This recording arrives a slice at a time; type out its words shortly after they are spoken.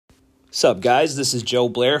Sup guys, this is Joe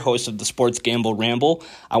Blair, host of the Sports Gamble Ramble.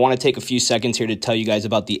 I want to take a few seconds here to tell you guys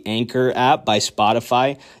about the Anchor app by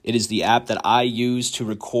Spotify. It is the app that I use to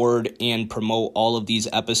record and promote all of these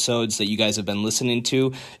episodes that you guys have been listening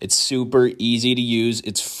to. It's super easy to use.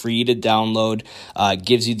 It's free to download. It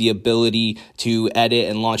gives you the ability to edit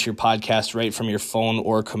and launch your podcast right from your phone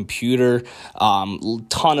or computer.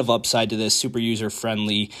 Ton of upside to this, super user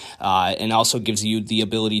friendly, and also gives you the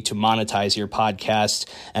ability to monetize your podcast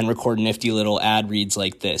and record nifty little ad reads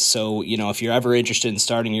like this. So, if you're ever interested in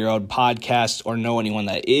starting your own podcast or know anyone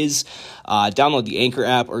that is, download the Anchor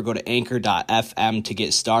app or go to anchor.fm to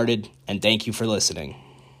get started. And thank you for listening.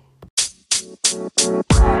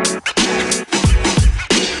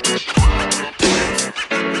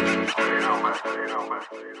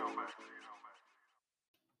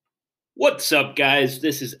 What's up, guys?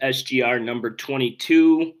 This is SGR number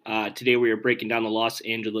 22. Today we are breaking down the Los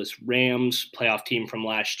Angeles Rams playoff team from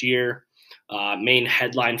last year. Main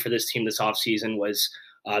headline for this team this offseason was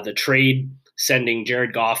the trade, sending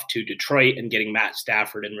Jared Goff to Detroit and getting Matt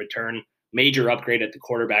Stafford in return. Major upgrade at the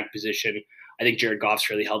quarterback position. I think Jared Goff's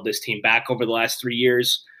really held this team back over the last 3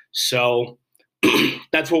 years. So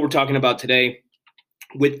that's what we're talking about today.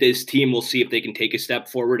 With this team, we'll see if they can take a step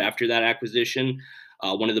forward after that acquisition.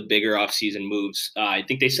 One of the bigger offseason moves. I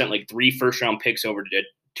think they sent like 3 first-round picks over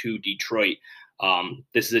to Detroit.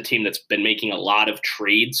 This is a team that's been making a lot of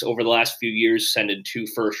trades over the last few years, sending 2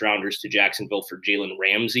 first-rounders to Jacksonville for Jalen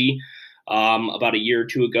Ramsey about a year or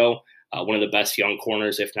two ago. One of the best young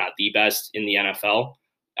corners, if not the best, in the NFL.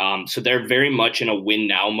 So they're very much in a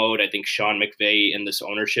win-now mode. I think Sean McVay and this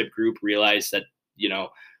ownership group realize that,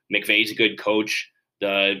 McVay's a good coach.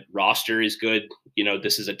 The roster is good.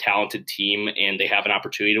 This is a talented team, and they have an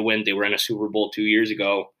opportunity to win. They were in a Super Bowl 3 years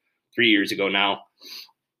ago now.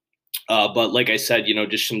 But like I said,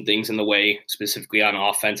 just some things in the way, specifically on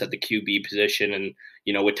offense at the QB position. And,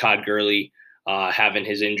 with Todd Gurley having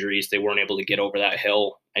his injuries, they weren't able to get over that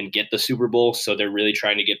hill and get the Super Bowl. So they're really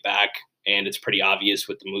trying to get back. And it's pretty obvious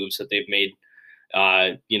with the moves that they've made,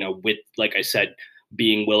 with, like I said,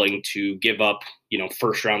 being willing to give up,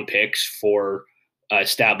 first-round picks for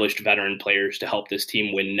established veteran players to help this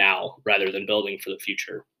team win now rather than building for the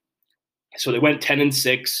future. So they went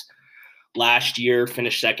 10-6 last year,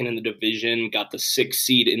 finished second in the division, got the 6th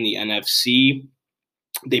seed in the NFC.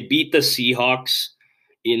 They beat the Seahawks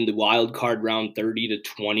in the wild card round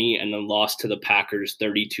 30-20 and then lost to the Packers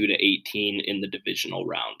 32-18 in the divisional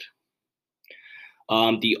round.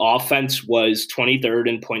 The offense was 23rd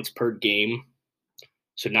in points per game,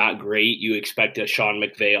 so not great. You expect a Sean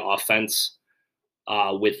McVay offense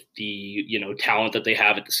with the talent that they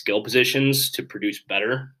have at the skill positions to produce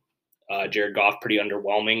better. Jared Goff pretty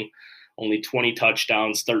underwhelming, only 20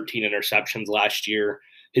 touchdowns, 13 interceptions last year.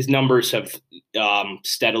 His numbers have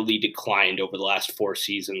steadily declined over the last 4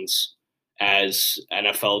 seasons as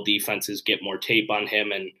NFL defenses get more tape on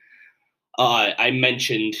him. And I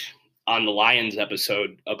mentioned on the Lions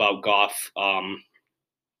episode about Goff,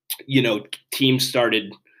 teams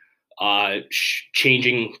started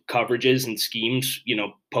changing coverages and schemes,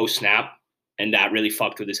 post snap. And that really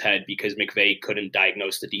fucked with his head because McVay couldn't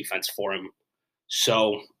diagnose the defense for him.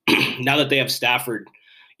 So now that they have Stafford,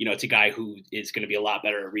 it's a guy who is going to be a lot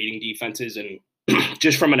better at reading defenses. And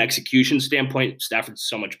just from an execution standpoint, Stafford's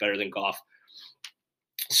so much better than Goff.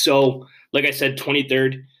 So, like I said,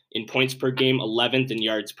 23rd in points per game, 11th in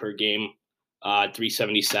yards per game,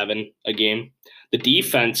 377 a game. The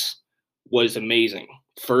defense was amazing.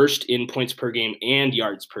 First in points per game and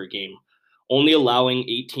yards per game, only allowing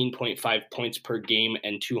 18.5 points per game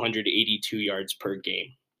and 282 yards per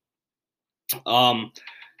game.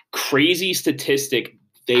 Crazy statistic,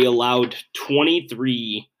 they allowed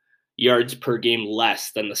 23 yards per game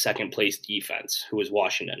less than the second place defense, who was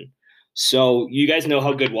Washington. So you guys know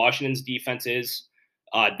how good Washington's defense is.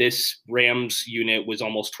 This Rams unit was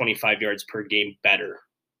almost 25 yards per game better.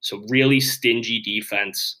 So really stingy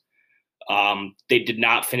defense. They did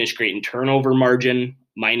not finish great in turnover margin,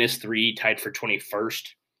 -3, tied for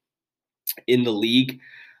 21st in the league.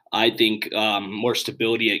 I think more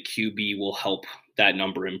stability at QB will help that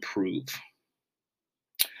number improve.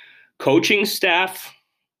 Coaching staff,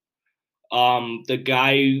 the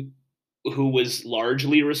guy who was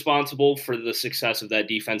largely responsible for the success of that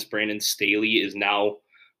defense, Brandon Staley, is now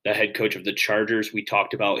the head coach of the Chargers. We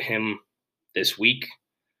talked about him this week.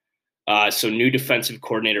 So new defensive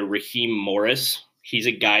coordinator, Raheem Morris. He's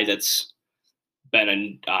a guy that's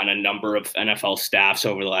been on a number of NFL staffs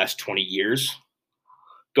over the last 20 years,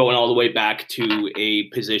 going all the way back to a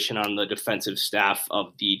position on the defensive staff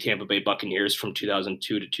of the Tampa Bay Buccaneers from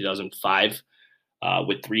 2002 to 2005,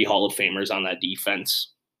 with 3 Hall of Famers on that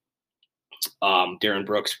defense. Darren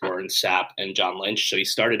Brooks, Warren Sapp, and John Lynch. So he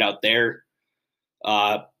started out there,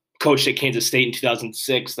 coached at Kansas State in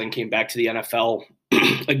 2006, then came back to the NFL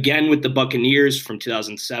again with the Buccaneers from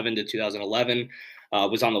 2007 to 2011.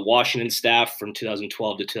 Was on the Washington staff from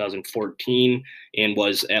 2012 to 2014 and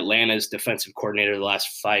was Atlanta's defensive coordinator the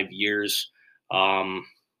last 5 years.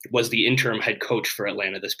 Was the interim head coach for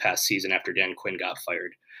Atlanta this past season after Dan Quinn got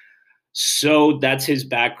fired. So that's his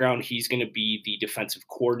background. He's going to be the defensive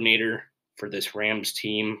coordinator for this Rams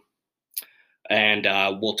team. And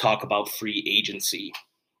we'll talk about free agency.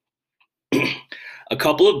 A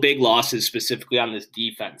couple of big losses specifically on this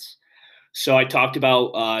defense. So I talked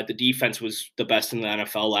about the defense was the best in the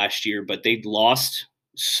NFL last year, but they lost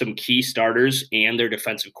some key starters and their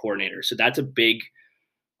defensive coordinator. So that's a big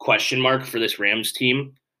question mark for this Rams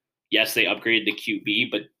team. Yes, they upgraded the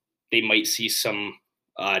QB, but they might see some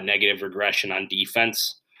negative regression on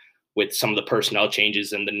defense with some of the personnel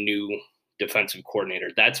changes and the new defensive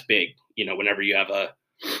coordinator. That's big, whenever you have a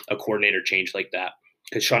coordinator change like that,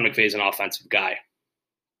 because Sean McVay is an offensive guy.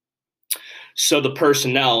 So the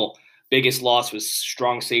personnel, biggest loss was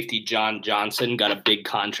strong safety John Johnson, got a big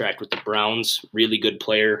contract with the Browns, really good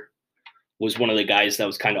player, was one of the guys that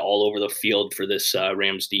was kind of all over the field for this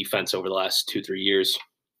Rams defense over the last 2-3 years.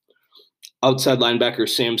 Outside linebacker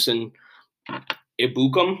Samson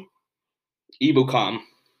Ebukam. He's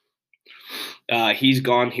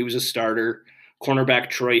gone. He was a starter. Cornerback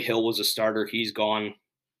Troy Hill was a starter. He's gone.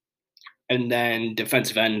 And then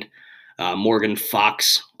defensive end Morgan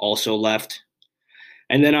Fox also left.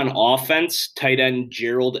 And then on offense, tight end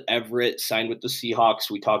Gerald Everett signed with the Seahawks.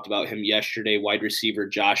 We talked about him yesterday. Wide receiver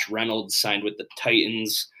Josh Reynolds signed with the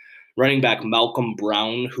Titans. Running back Malcolm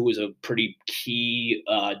Brown, who was a pretty key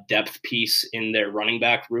depth piece in their running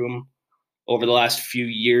back room over the last few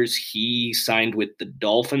years. He signed with the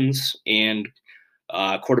Dolphins. And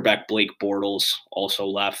quarterback Blake Bortles also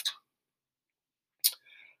left.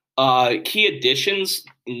 Key additions,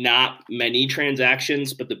 not many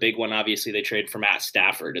transactions, but the big one, obviously, they traded for Matt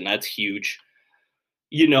Stafford, and that's huge.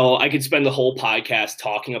 I could spend the whole podcast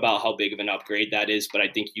talking about how big of an upgrade that is, but I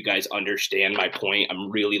think you guys understand my point.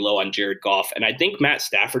 I'm really low on Jared Goff, and I think Matt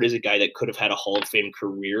Stafford is a guy that could have had a Hall of Fame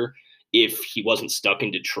career if he wasn't stuck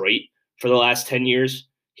in Detroit for the last 10 years.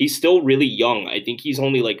 He's still really young. I think he's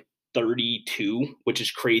only like 32, which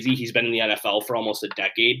is crazy. He's been in the NFL for almost a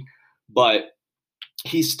decade, but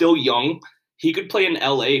he's still young. He could play in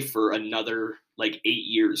LA for another 8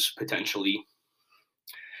 years potentially.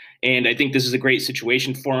 And I think this is a great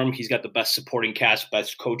situation for him. He's got the best supporting cast,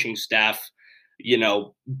 best coaching staff,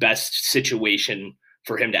 best situation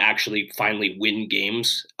for him to actually finally win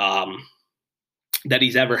games that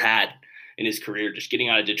he's ever had in his career. Just getting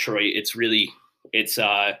out of Detroit, it's really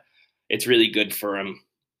good for him.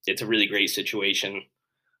 It's a really great situation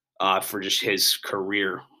for just his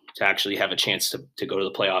career to actually have a chance to go to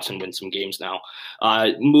the playoffs and win some games now.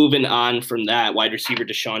 Moving on from that, wide receiver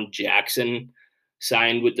Deshaun Jackson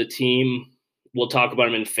signed with the team. We'll talk about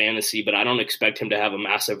him in fantasy, but I don't expect him to have a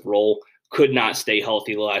massive role. Could not stay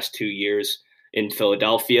healthy the last 2 years in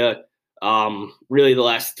Philadelphia. Really the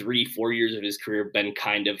last 3-4 years of his career have been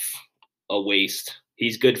kind of a waste.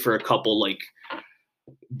 He's good for a couple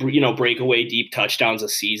breakaway deep touchdowns a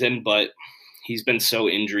season, but he's been so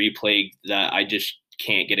injury plagued that I just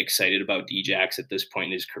can't get excited about D-Jax at this point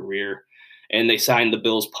in his career. And they signed the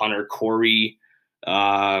Bills punter Corey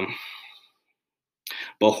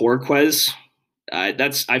Bojorquez.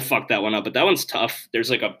 I fucked that one up, but that one's tough. There's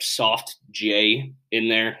a soft J in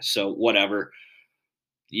there, so whatever.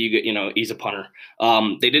 He's a punter.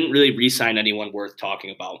 They didn't really re-sign anyone worth talking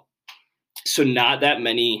about. So not that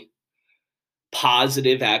many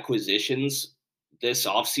positive acquisitions this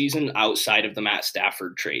offseason outside of the Matt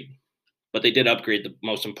Stafford trade. But they did upgrade the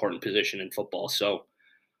most important position in football. So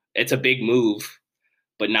it's a big move,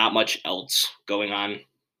 but not much else going on.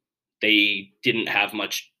 They didn't have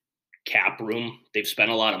much cap room. They've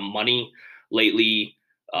spent a lot of money lately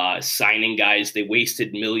signing guys. They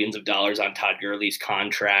wasted millions of dollars on Todd Gurley's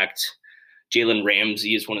contract. Jalen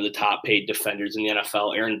Ramsey is one of the top paid defenders in the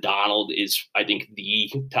NFL. Aaron Donald is, I think, the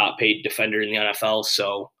top paid defender in the NFL.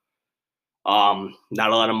 So not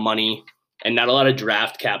a lot of money. And not a lot of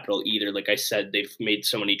draft capital either. Like I said, they've made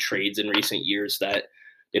so many trades in recent years that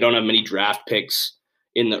they don't have many draft picks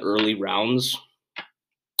in the early rounds.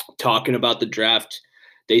 Talking about the draft,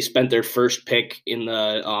 they spent their first pick in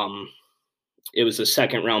it was a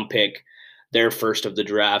second round pick, their first of the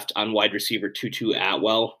draft, on wide receiver Tutu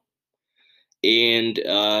Atwell. And,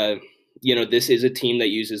 this is a team that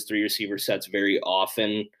uses 3 receiver sets very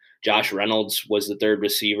often. Josh Reynolds was the third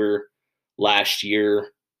receiver last year.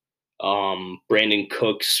 Brandon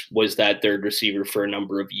Cooks was that third receiver for a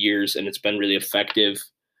number of years, and it's been really effective.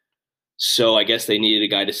 So I guess they needed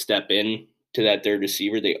a guy to step in to that third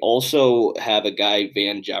receiver. They also have a guy,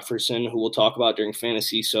 Van Jefferson, who we'll talk about during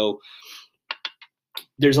fantasy. So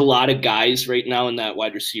there's a lot of guys right now in that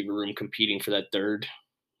wide receiver room competing for that third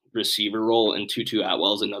receiver role, and Tutu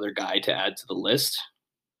Atwell is another guy to add to the list.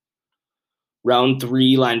 Round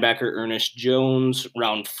 3, linebacker Ernest Jones.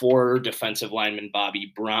 Round 4, defensive lineman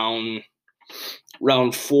Bobby Brown.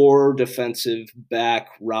 Round 4, defensive back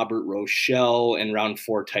Robert Rochelle. And round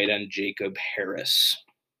 4, tight end Jacob Harris.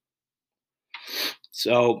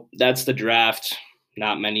 So that's the draft.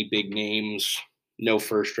 Not many big names. No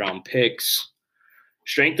first-round picks.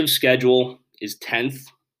 Strength of schedule is 10th.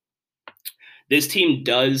 This team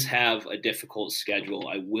does have a difficult schedule.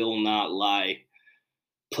 I will not lie.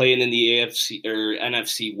 Playing in the AFC or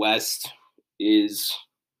NFC West is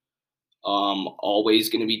always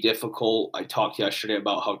going to be difficult. I talked yesterday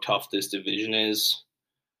about how tough this division is.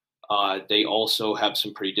 They also have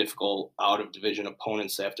some pretty difficult out-of-division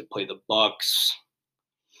opponents. They have to play the Bucks.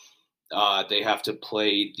 They have to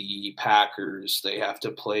play the Packers. They have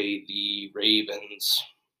to play the Ravens.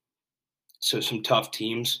 So some tough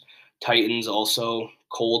teams. Titans also,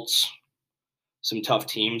 Colts, some tough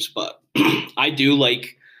teams. But I do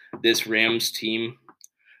like this Rams team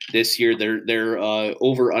this year. Their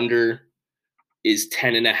over under is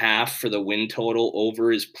 10.5 for the win total.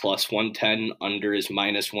 Over is plus 110. Under is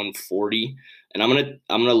minus 140. And I'm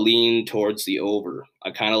gonna lean towards the over. I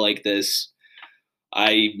kind of like this.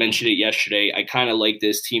 I mentioned it yesterday. I kind of like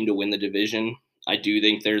this team to win the division. I do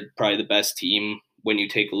think they're probably the best team when you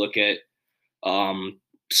take a look at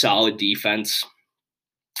solid defense.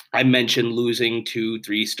 I mentioned losing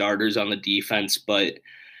 2-3 starters on the defense, but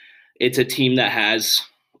it's a team that has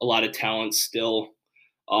a lot of talent still.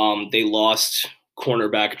 They lost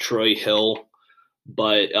cornerback Troy Hill,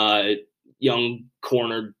 but young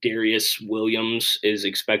corner Darius Williams is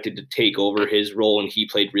expected to take over his role, and he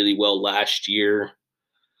played really well last year.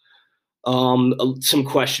 Some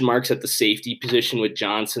question marks at the safety position with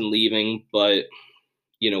Johnson leaving, but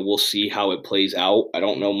we'll see how it plays out. I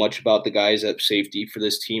don't know much about the guys at safety for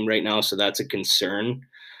this team right now, so that's a concern.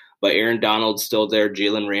 But Aaron Donald's still there.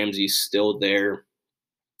 Jalen Ramsey's still there.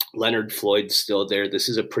 Leonard Floyd's still there. This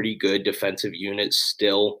is a pretty good defensive unit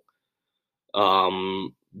still,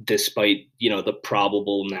 despite, the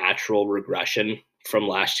probable natural regression from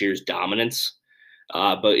last year's dominance.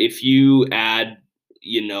 But if you add,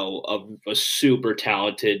 a super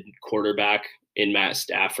talented quarterback in Matt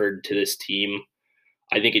Stafford to this team,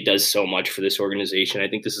 I think it does so much for this organization. I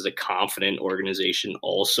think this is a confident organization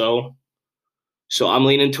also. So I'm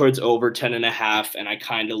leaning towards over 10.5, and I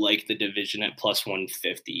kind of like the division at plus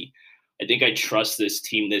 150. I think I trust this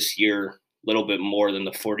team this year a little bit more than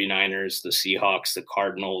the 49ers, the Seahawks, the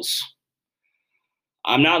Cardinals.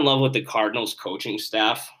 I'm not in love with the Cardinals coaching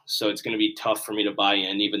staff, so it's going to be tough for me to buy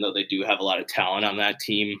in, even though they do have a lot of talent on that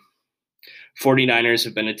team. 49ers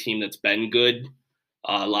have been a team that's been good.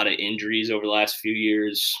 A lot of injuries over the last few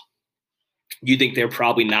years. You think they're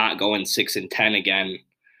probably not going 6-10 again.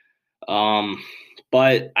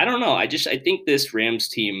 But I don't know. I think this Rams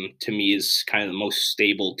team to me is kind of the most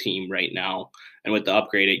stable team right now. And with the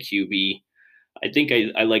upgrade at QB, I think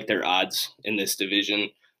I like their odds in this division.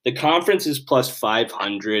 The conference is plus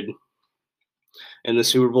 500 and the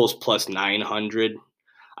Super Bowl is plus 900.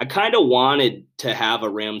 I kind of wanted to have a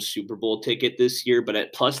Rams Super Bowl ticket this year, but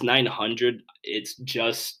at plus 900, it's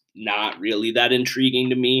just not really that intriguing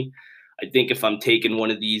to me. I think if I'm taking one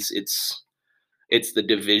of these, it's the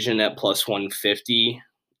division at plus 150.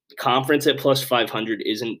 Conference at plus 500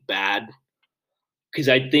 isn't bad because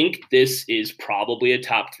I think this is probably a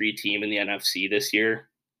top 3 team in the NFC this year.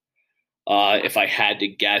 If I had to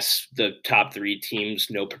guess the top 3 teams,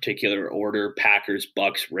 no particular order: Packers,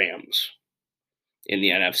 Bucks, Rams in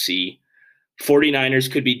the NFC. 49ers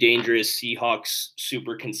could be dangerous. Seahawks,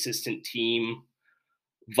 super consistent team.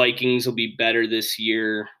 Vikings will be better this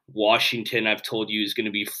year. Washington, I've told you, is going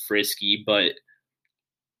to be frisky, but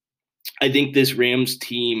I think this Rams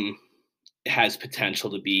team has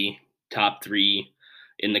potential to be top 3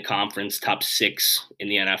 in the conference, top 6 in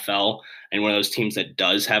the NFL, and one of those teams that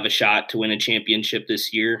does have a shot to win a championship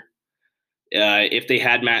this year. If they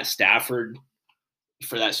had Matt Stafford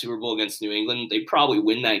for that Super Bowl against New England, they probably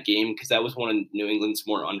win that game because that was one of New England's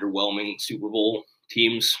more underwhelming Super Bowl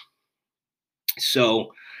teams.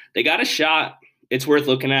 So they got a shot. It's worth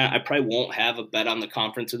looking at. I probably won't have a bet on the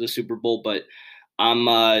conference of the Super Bowl, but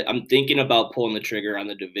I'm thinking about pulling the trigger on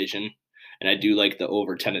the division, and I do like the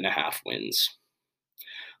over 10.5 wins.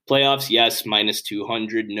 Playoffs, yes, minus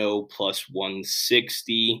 200, no, plus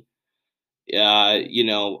 160.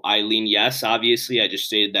 I lean yes, obviously. I just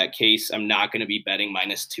stated that case. I'm not going to be betting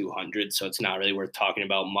minus 200, so it's not really worth talking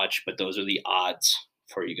about much, but those are the odds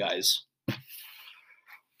for you guys.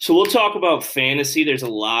 So we'll talk about fantasy. There's a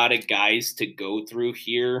lot of guys to go through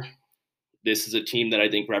here. This is a team that I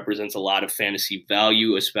think represents a lot of fantasy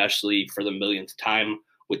value, especially for the millionth time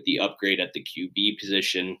with the upgrade at the QB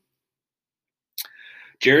position.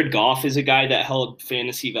 Jared Goff is a guy that held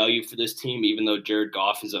fantasy value for this team, even though Jared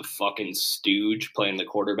Goff is a fucking stooge playing the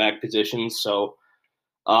quarterback position. So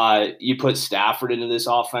you put Stafford into this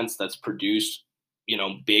offense that's produced,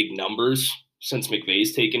 big numbers since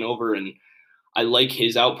McVay's taken over. And I like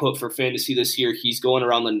his output for fantasy this year. He's going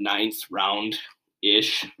around the 9th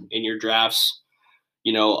round-ish in your drafts.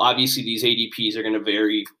 Obviously these ADPs are going to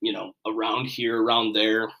vary, around here, around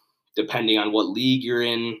there, depending on what league you're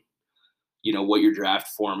in, what your draft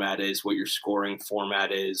format is, what your scoring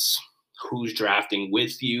format is, who's drafting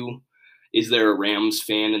with you. Is there a Rams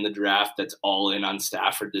fan in the draft that's all in on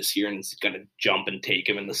Stafford this year and is going to jump and take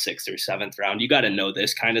him in the 6th or 7th round? You got to know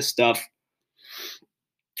this kind of stuff.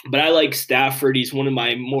 But I like Stafford. He's one of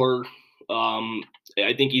my more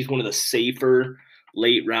I think he's one of the safer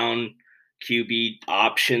late round QB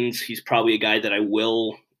options. He's probably a guy that I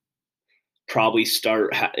will probably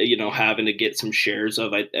start, having to get some shares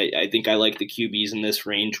of. I think I like the QBs in this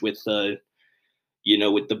range with the,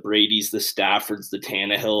 with the Bradys, the Staffords, the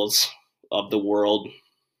Tannehills of the world.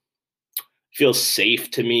 Feels safe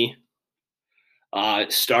to me.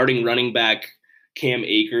 Starting running back Cam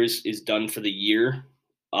Akers is done for the year.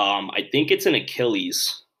 I think it's an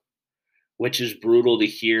Achilles, which is brutal to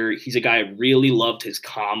hear. He's a guy I really loved his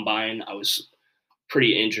combine. I was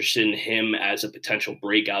pretty interested in him as a potential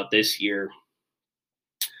breakout this year.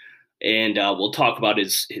 And we'll talk about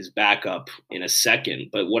his backup in a second.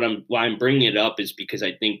 But why I'm bringing it up is because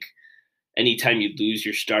I think anytime you lose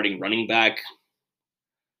your starting running back,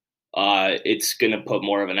 it's going to put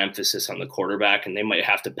more of an emphasis on the quarterback, and they might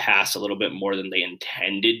have to pass a little bit more than they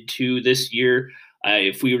intended to this year.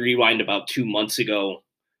 If we rewind about 2 months ago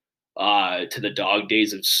to the dog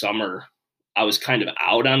days of summer, I was kind of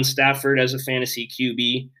out on Stafford as a fantasy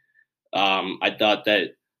QB. I thought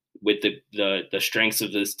that with the strengths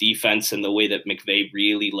of this defense and the way that McVay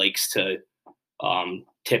really likes to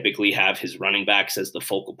typically have his running backs as the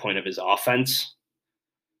focal point of his offense,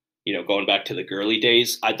 going back to the Gurley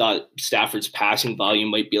days, I thought Stafford's passing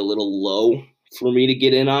volume might be a little low for me to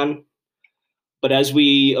get in on. But as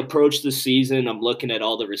we approach the season, I'm looking at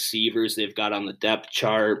all the receivers they've got on the depth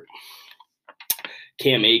chart.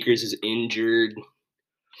 Cam Akers is injured,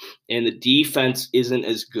 and the defense isn't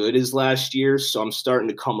as good as last year. So I'm starting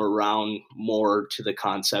to come around more to the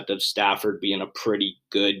concept of Stafford being a pretty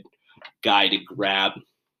good guy to grab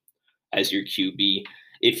as your QB.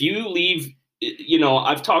 If you leave,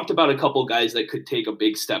 I've talked about a couple guys that could take a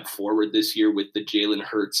big step forward this year with the Jalen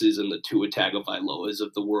Hurtses and the Tua Tagovailoas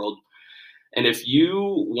of the world. And if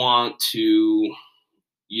you want to,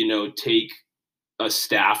 take a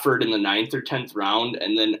Stafford in the 9th or 10th round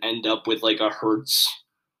and then end up with like a Hurts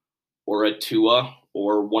or a Tua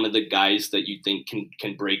or one of the guys that you think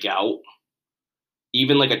can break out,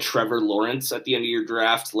 even like a Trevor Lawrence at the end of your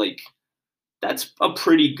draft, like that's a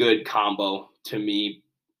pretty good combo to me.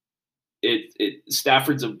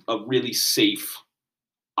 Stafford's a really safe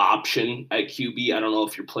option at QB. I don't know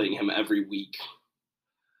if you're playing him every week,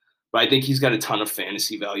 but I think he's got a ton of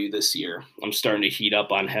fantasy value this year. I'm starting to heat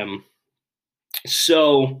up on him.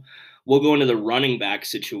 So we'll go into the running back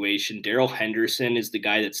situation. Darrell Henderson is the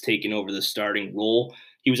guy that's taken over the starting role.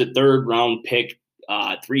 He was a 3rd round pick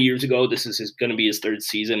 3 years ago. This is going to be his 3rd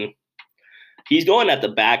season. He's going at the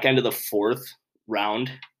back end of the 4th round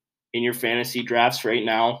in your fantasy drafts right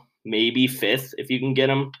now, maybe 5th if you can get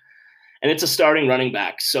him. And it's a starting running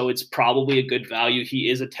back, so it's probably a good value. He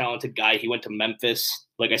is a talented guy. He went to Memphis,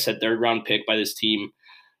 like I said, 3rd round pick by this team.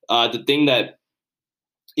 The thing that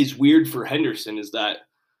is weird for Henderson is that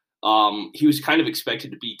he was kind of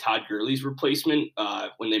expected to be Todd Gurley's replacement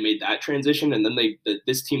when they made that transition, and then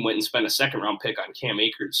this team went and spent a 2nd round pick on Cam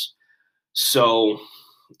Akers. So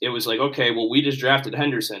it was like, okay, well, we just drafted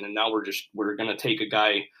Henderson, and now we're going to take a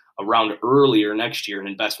guy a round earlier next year and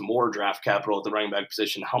invest more draft capital at the running back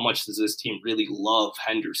position. How much does this team really love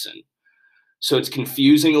Henderson? So it's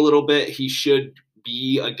confusing a little bit. He should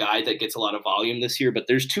be a guy that gets a lot of volume this year, but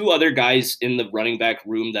there's 2 other guys in the running back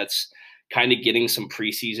room that's kind of getting some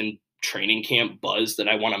preseason training camp buzz that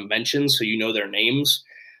I want to mention so you know their names.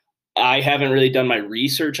 I haven't really done my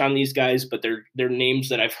research on these guys, but they're names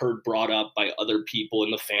that I've heard brought up by other people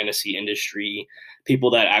in the fantasy industry, people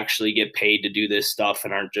that actually get paid to do this stuff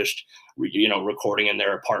and aren't just, recording in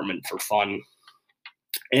their apartment for fun.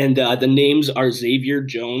 And the names are Xavier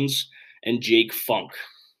Jones and Jake Funk.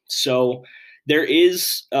 So there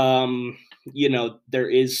is, there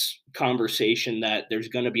is conversation that there's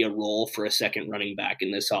going to be a role for a second running back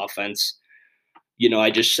in this offense.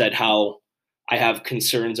 I just said how I have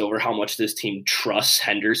concerns over how much this team trusts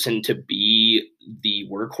Henderson to be the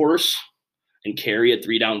workhorse and carry a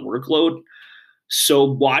 3-down workload. So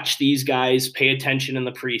watch these guys, pay attention in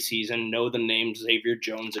the preseason, know the names Xavier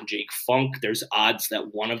Jones and Jake Funk. There's odds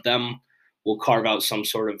that one of them will carve out some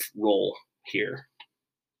sort of role here.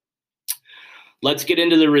 Let's get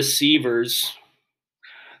into the receivers.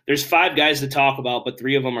 There's 5 guys to talk about, but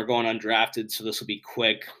 3 of them are going undrafted, so this will be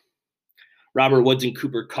quick. Robert Woods and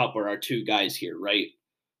Cooper Kupp are our 2 guys here, right?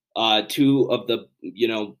 2 of the,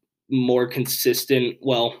 more consistent,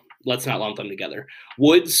 well, let's not lump them together.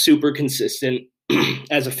 Woods, super consistent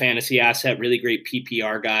as a fantasy asset, really great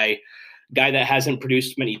PPR guy that hasn't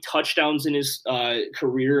produced many touchdowns in his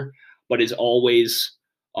career, but is always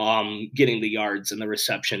getting the yards and the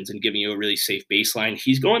receptions and giving you a really safe baseline.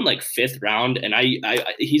 He's going like 5th round, and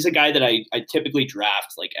he's a guy that I typically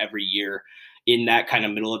draft like every year in that kind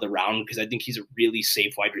of middle of the round because I think he's a really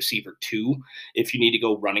safe wide receiver too if you need to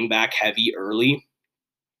go running back heavy early.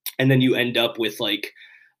 And then you end up with like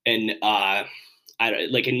in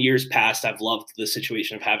years past, I've loved the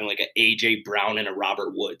situation of having like an AJ Brown and a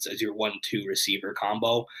Robert Woods as your 1-2 receiver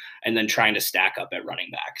combo, and then trying to stack up at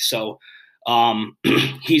running back. So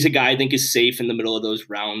he's a guy I think is safe in the middle of those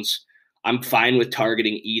rounds. I'm fine with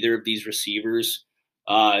targeting either of these receivers.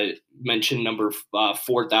 Mentioned number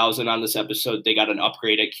 4,000 on this episode. They got an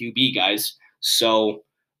upgrade at QB, guys. So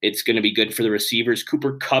it's going to be good for the receivers.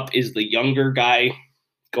 Cooper Kupp is the younger guy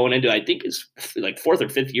going into, I think, his like 4th or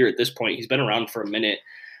 5th year at this point. He's been around for a minute.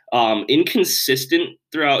 Inconsistent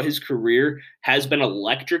throughout his career, has been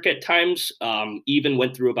electric at times. Even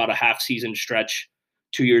went through about a half-season stretch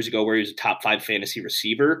 2 years ago where he was a top 5 fantasy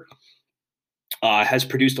receiver. Has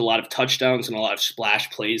produced a lot of touchdowns and a lot of splash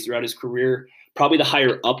plays throughout his career. Probably the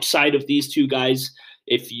higher upside of these 2 guys.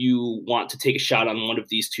 If you want to take a shot on one of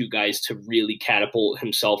these 2 guys to really catapult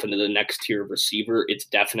himself into the next tier of receiver, it's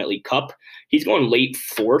definitely Kupp. He's going late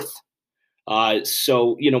 4th.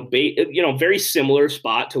 So, very similar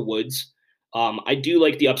spot to Woods. I do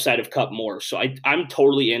like the upside of Kupp more. So I'm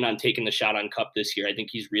totally in on taking the shot on Kupp this year. I think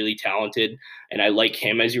he's really talented, and I like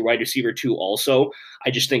him as your wide receiver too also.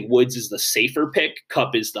 I just think Woods is the safer pick.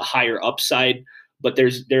 Kupp is the higher upside. But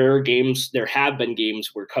there have been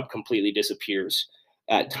games where Kupp completely disappears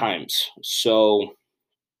at times. So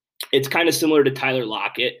it's kind of similar to Tyler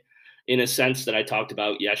Lockett in a sense that I talked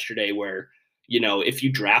about yesterday where, if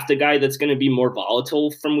you draft a guy that's going to be more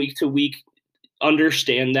volatile from week to week,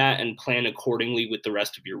 understand that and plan accordingly with the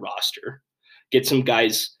rest of your roster. Get some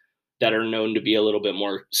guys that are known to be a little bit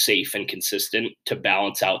more safe and consistent to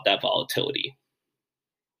balance out that volatility.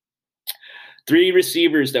 3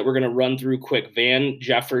 receivers that we're going to run through quick. Van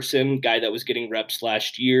Jefferson, guy that was getting reps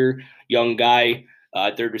last year, young guy,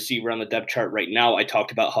 3rd receiver on the depth chart right now. I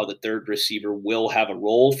talked about how the 3rd receiver will have a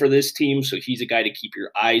role for this team, so he's a guy to keep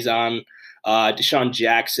your eyes on. Deshaun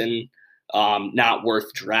Jackson, not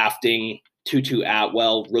worth drafting. Tutu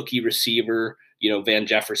Atwell, rookie receiver. Van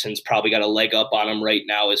Jefferson's probably got a leg up on him right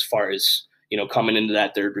now as far as, coming into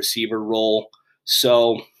that 3rd receiver role.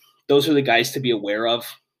 So those are the guys to be aware of.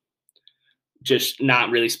 Just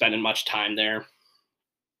not really spending much time there.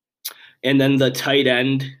 And then the tight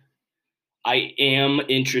end, I am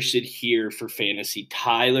interested here for fantasy.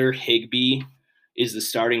 Tyler Higbee is the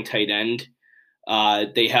starting tight end.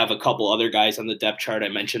 They have a couple other guys on the depth chart. I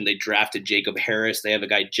mentioned they drafted Jacob Harris. They have a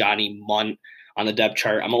guy, Johnny Munt, on the depth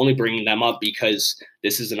chart. I'm only bringing them up because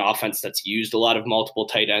this is an offense that's used a lot of multiple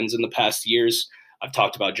tight ends in the past years. I've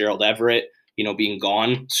talked about Gerald Everett, being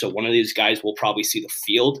gone. So one of these guys will probably see the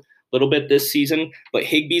field little bit this season, but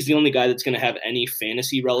Higbee's the only guy that's going to have any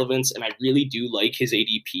fantasy relevance, and I really do like his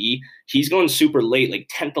ADP. He's going super late, like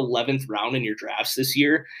 10th, 11th round in your drafts this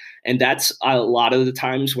year, and that's a lot of the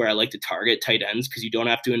times where I like to target tight ends because you don't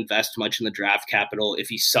have to invest much in the draft capital. If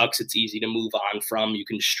he sucks, it's easy to move on from. You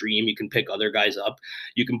can stream, you can pick other guys up,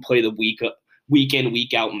 you can play the week in,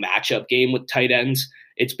 week out matchup game with tight ends.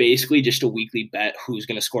 It's basically just a weekly bet who's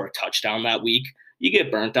going to score a touchdown that week. You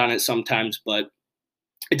get burnt on it sometimes, but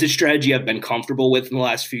it's a strategy I've been comfortable with in the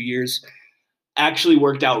last few years. Actually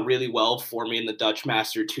worked out really well for me in the Dutch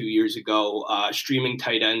Master 2 years ago, streaming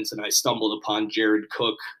tight ends, and I stumbled upon Jared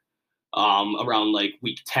Cook around like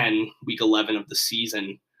week 10, week 11 of the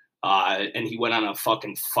season. And he went on a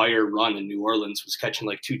fucking fire run in New Orleans, was catching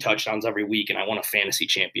like 2 touchdowns every week, and I won a fantasy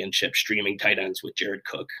championship streaming tight ends with Jared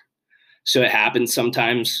Cook. So it happens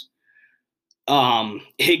sometimes.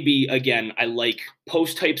 Higbee, again, I like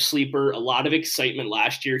post type sleeper, a lot of excitement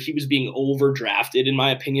last year. He was being overdrafted, in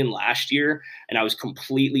my opinion, last year, and I was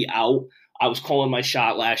completely out. I was calling my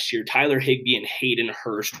shot last year. Tyler Higbee and Hayden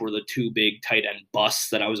Hurst were the two big tight end busts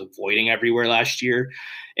that I was avoiding everywhere last year,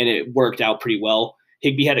 and it worked out pretty well.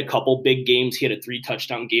 Higbee had a couple big games. He had a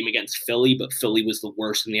 3-touchdown game against Philly, but Philly was the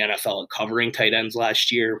worst in the NFL at covering tight ends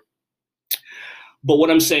last year. But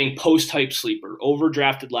what I'm saying, post type sleeper,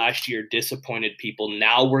 overdrafted last year, disappointed people.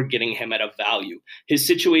 Now we're getting him at a value. His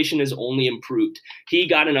situation has only improved. He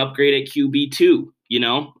got an upgrade at QB too.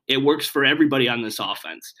 It works for everybody on this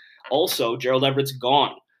offense. Also, Gerald Everett's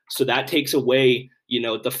gone. So that takes away,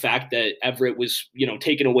 the fact that Everett was,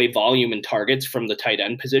 taking away volume and targets from the tight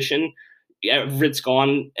end position. Everett's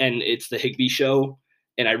gone, and it's the Higbee show.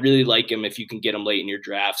 And I really like him if you can get him late in your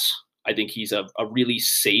drafts. I think he's a really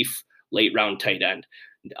safe late round tight end.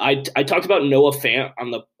 I talked about Noah Fant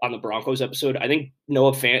on the Broncos episode. I think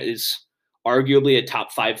Noah Fant is arguably a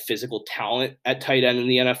top 5 physical talent at tight end in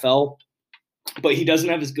the NFL, but he doesn't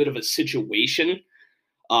have as good of a situation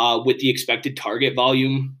with the expected target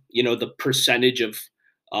volume, the percentage of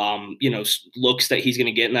looks that he's going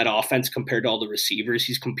to get in that offense compared to all the receivers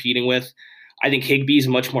he's competing with. I think Higbee is a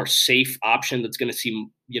much more safe option that's going to see,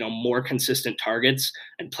 more consistent targets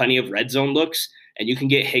and plenty of red zone looks. And you can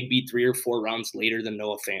get Higbee 3 or 4 rounds later than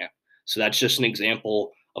Noah Fant. So that's just an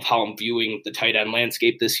example of how I'm viewing the tight end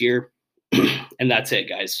landscape this year. And that's it,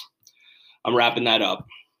 guys. I'm wrapping that up.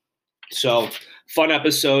 So fun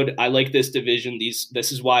episode. I like this division.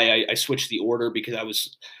 This is why I switched the order, because I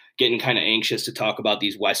was getting kind of anxious to talk about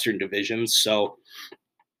these Western divisions. So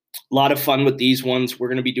a lot of fun with these ones. We're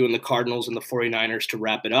going to be doing the Cardinals and the 49ers to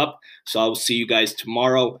wrap it up. So I will see you guys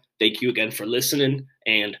tomorrow. Thank you again for listening,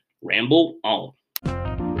 and ramble on.